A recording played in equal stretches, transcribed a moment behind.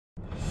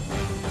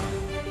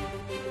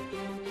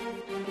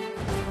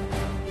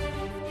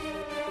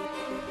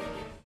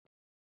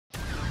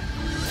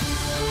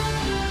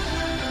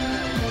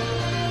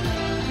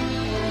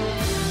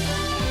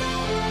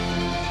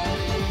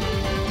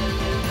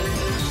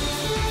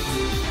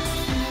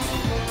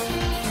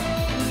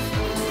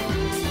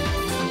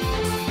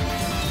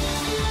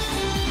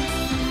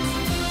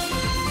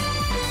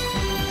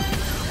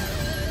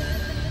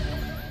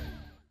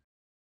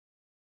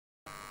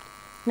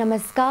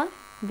Namaskar.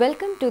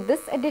 Welcome to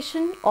this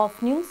edition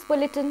of News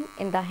Bulletin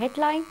in the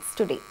headlines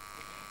today.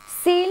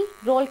 SAIL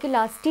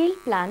Rourkela Steel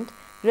Plant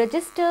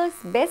registers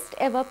best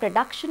ever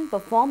production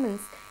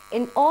performance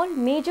in all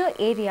major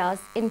areas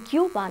in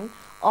Q1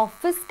 of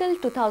fiscal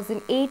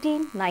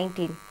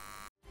 2018-19.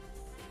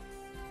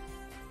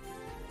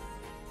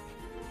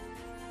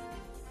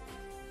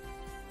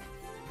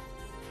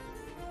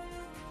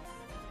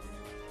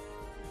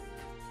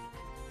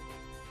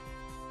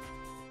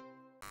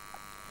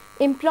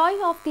 Employee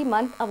of the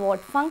Month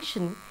Award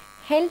function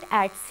held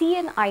at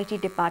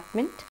CNIT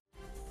Department.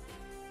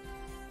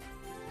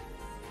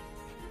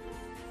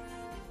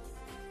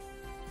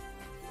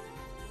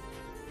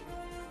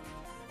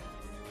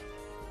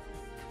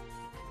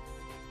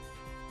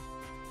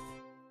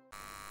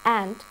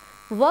 And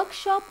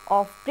workshop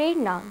of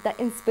Prerna, the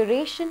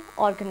inspiration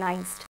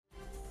organized.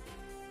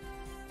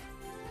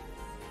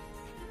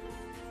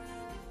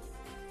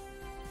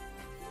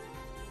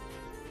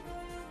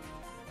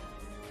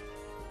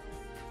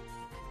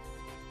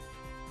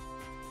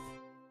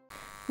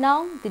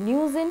 Now the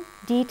news in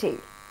detail.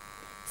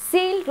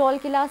 SAIL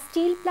Rourkela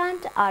Steel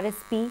Plant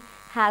RSP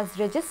has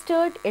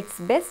registered its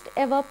best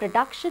ever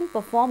production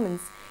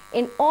performance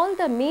in all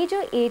the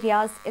major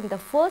areas in the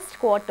first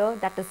quarter,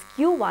 that is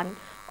Q1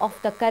 of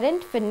the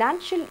current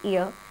financial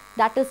year,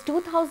 that is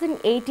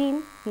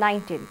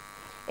 2018-19.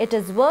 It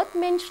is worth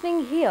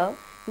mentioning here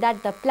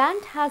that the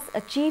plant has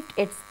achieved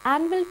its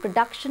annual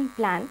production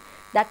plan,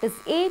 that is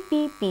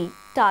APP,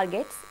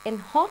 targets in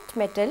hot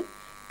metal,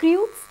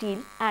 crude steel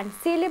and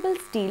saleable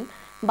steel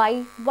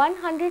by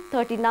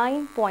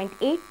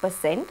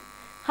 139.8%,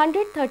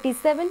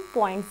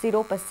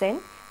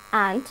 137.0%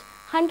 and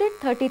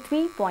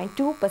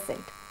 133.2%.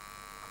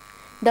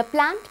 The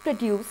plant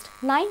produced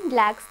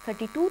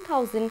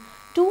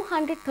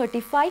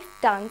 9,32,235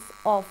 tons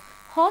of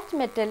hot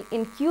metal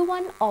in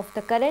Q1 of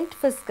the current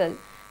fiscal,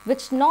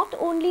 which not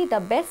only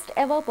the best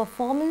ever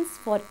performance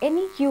for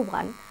any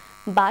Q1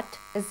 but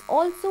is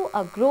also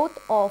a growth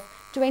of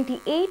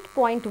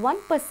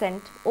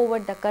 28.1% over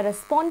the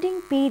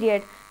corresponding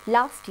period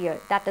last year,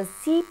 that is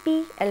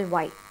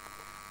CPLY.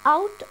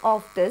 Out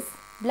of this,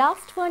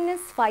 Blast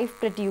Furnace 5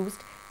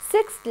 produced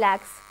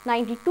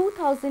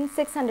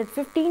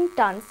 6,92,615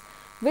 tons,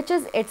 which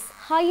is its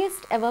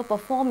highest ever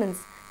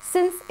performance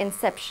since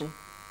inception.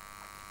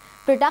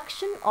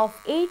 Production of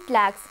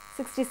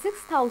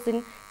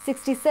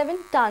 8,66,067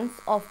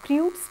 tons of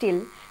crude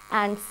steel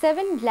and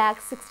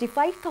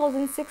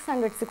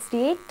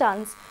 7,65,668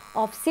 tons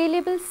of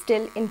saleable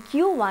steel in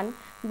Q1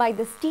 by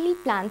the steel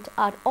plant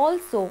are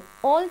also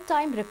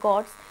all-time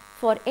records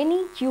for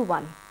any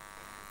Q1.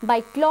 By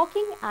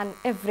clocking an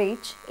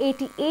average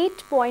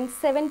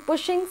 88.7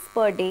 pushings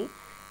per day,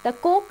 the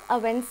coke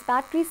ovens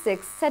Battery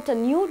 6 set a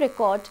new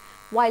record,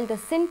 while the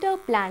sinter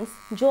plants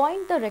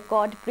joined the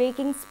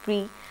record-breaking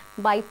spree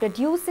by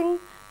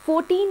producing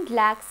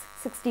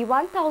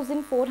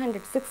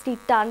 14,61,460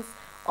 tons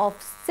of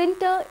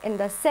sinter in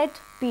the said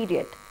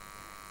period.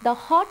 The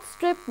hot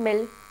strip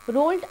mill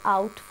rolled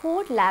out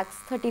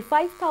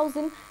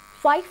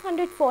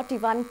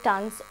 4,35,541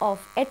 tons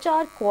of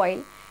HR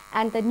coil,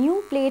 and the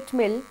new plate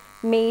mill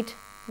made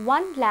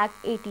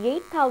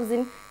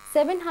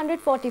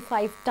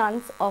 1,88,745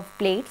 tons of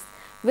plates,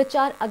 which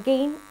are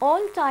again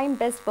all-time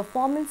best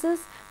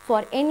performances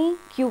for any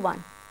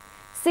Q1.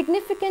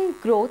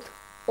 Significant growth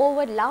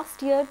over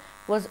last year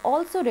was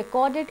also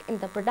recorded in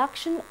the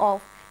production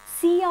of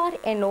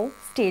CRNO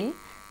steel,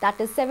 that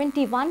is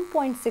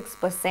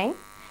 71.6%,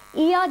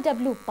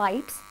 ERW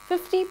pipes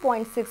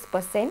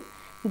 50.6%,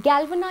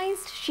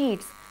 galvanized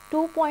sheets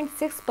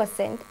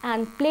 2.6%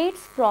 and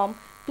plates from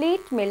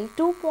plate mill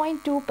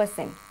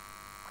 2.2%.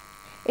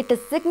 It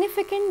is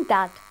significant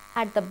that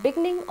at the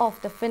beginning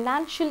of the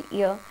financial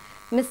year,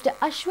 Mr.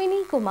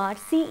 Ashwini Kumar,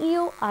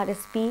 CEO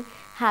RSP,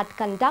 had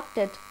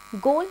conducted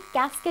goal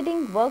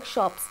cascading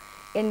workshops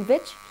in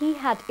which he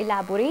had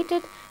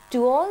elaborated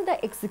to all the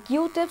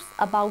executives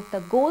about the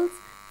goals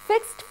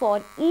fixed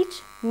for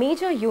each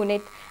major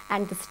unit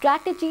and the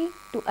strategy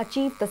to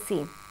achieve the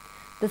same.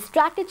 The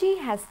strategy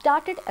has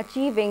started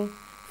achieving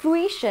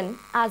fruition,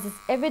 as is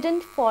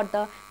evident from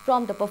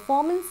the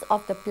performance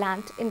of the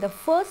plant in the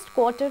first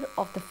quarter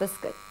of the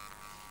fiscal.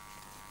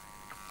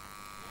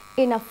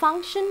 In a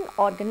function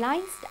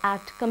organized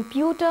at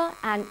Computer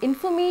and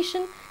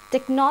Information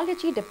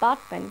Technology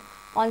Department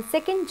on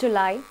 2nd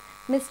July,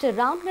 Mr.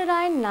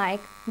 Ramnarayan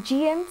Naik,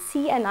 GM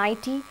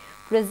CNIT,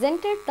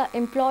 presented the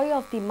Employee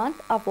of the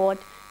Month Award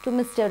to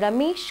Mr.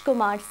 Ramesh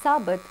Kumar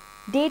Sabat,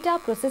 Data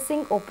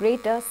Processing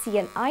Operator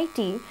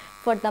CNIT,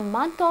 for the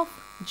month of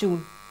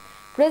June.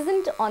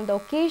 Present on the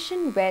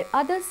occasion were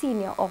other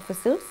senior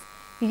officers,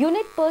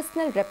 unit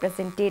personnel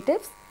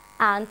representatives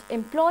and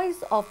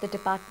employees of the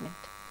department.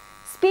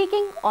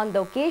 Speaking on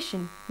the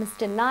occasion,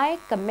 Mr. Naik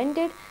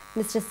commended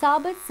Mr.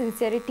 Sabat's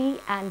sincerity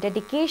and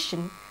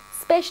dedication,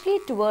 especially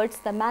towards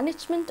the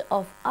management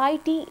of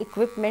IT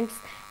equipments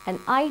and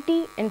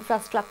IT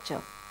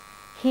infrastructure.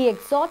 He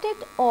exhorted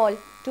all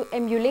to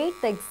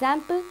emulate the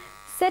example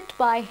set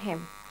by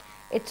him.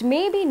 It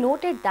may be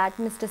noted that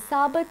Mr.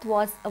 Sabat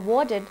was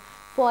awarded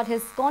for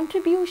his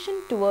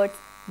contribution towards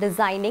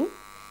designing,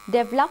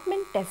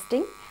 development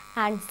testing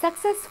and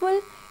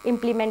successful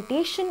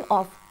implementation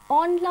of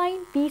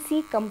online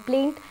PC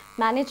complaint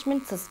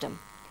management system.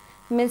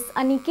 Ms.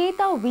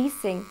 Aniketa V.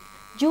 Singh,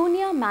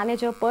 Junior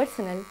Manager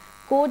Personnel,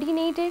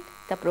 coordinated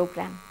the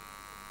program.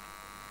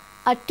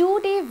 A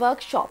two-day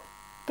workshop,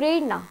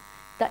 Prerna,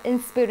 the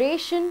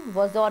Inspiration,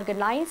 was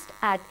organized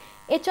at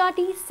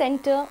HRT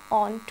Center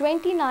on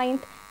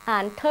 29th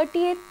and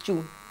 30th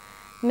June.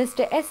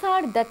 Mr.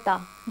 S.R.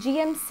 Datta,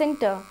 GM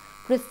Center,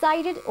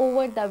 presided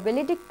over the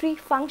valedictory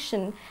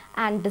function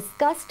and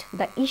discussed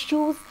the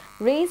issues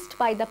raised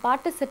by the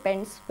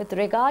participants with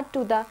regard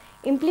to the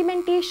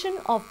implementation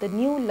of the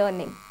new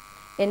learning.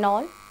 In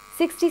all,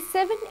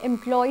 67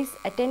 employees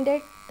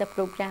attended the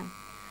program.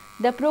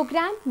 The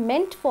program,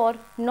 meant for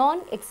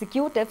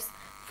non-executives,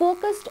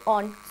 focused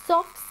on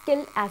soft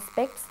skill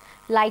aspects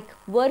like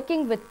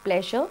working with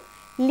pleasure,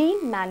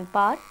 lean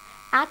manpower,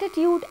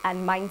 attitude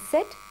and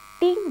mindset,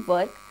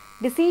 teamwork,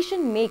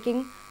 decision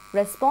making,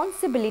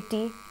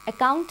 responsibility,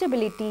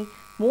 accountability,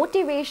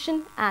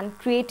 motivation and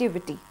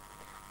creativity.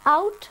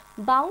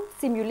 Outbound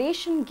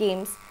simulation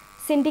games,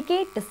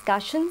 syndicate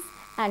discussions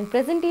and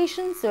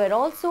presentations were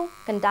also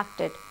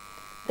conducted.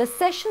 The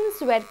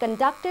sessions were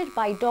conducted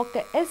by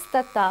Dr. S.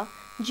 Datta,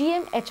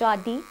 GM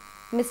HRD,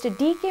 Mr.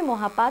 D.K.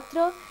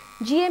 Mohapatra,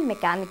 GM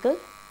Mechanical,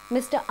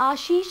 Mr.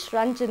 Ashish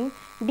Ranjan,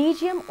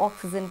 DGM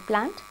Oxygen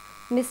Plant,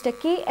 Mr.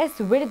 K.S.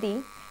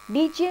 Virdi,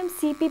 DGM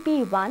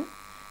CPP1,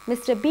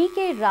 Mr.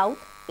 B.K. Raut,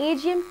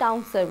 AGM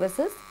Town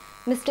Services,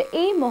 Mr.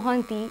 A.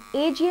 Mohanty,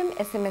 AGM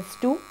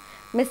SMS2,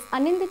 Ms.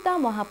 Anindita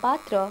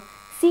Mohapatra,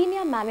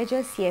 Senior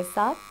Manager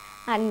CSR,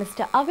 and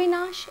Mr.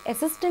 Avinash,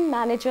 Assistant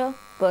Manager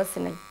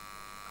Personnel.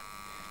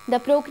 The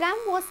program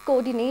was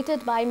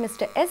coordinated by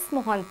Mr. S.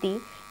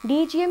 Mohanty,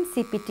 DGM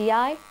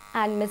CPTI,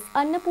 and Ms.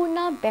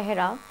 Annapurna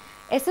Behra,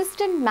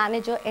 Assistant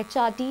Manager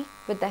HRD,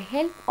 with the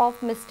help of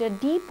Mr.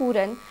 D.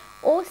 Puran,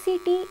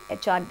 OCT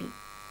HRD.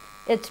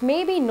 It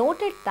may be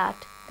noted that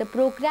the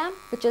program,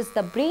 which is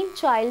the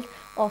brainchild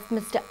of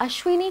Mr.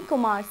 Ashwini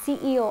Kumar,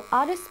 CEO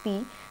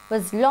RSP,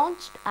 was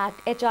launched at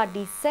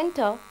HRD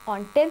Center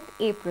on 10th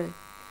April.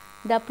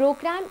 The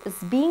program is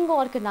being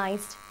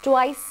organized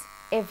twice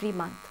every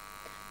month.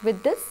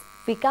 With this,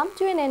 we come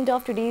to an end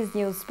of today's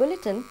news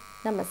bulletin.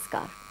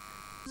 Namaskar.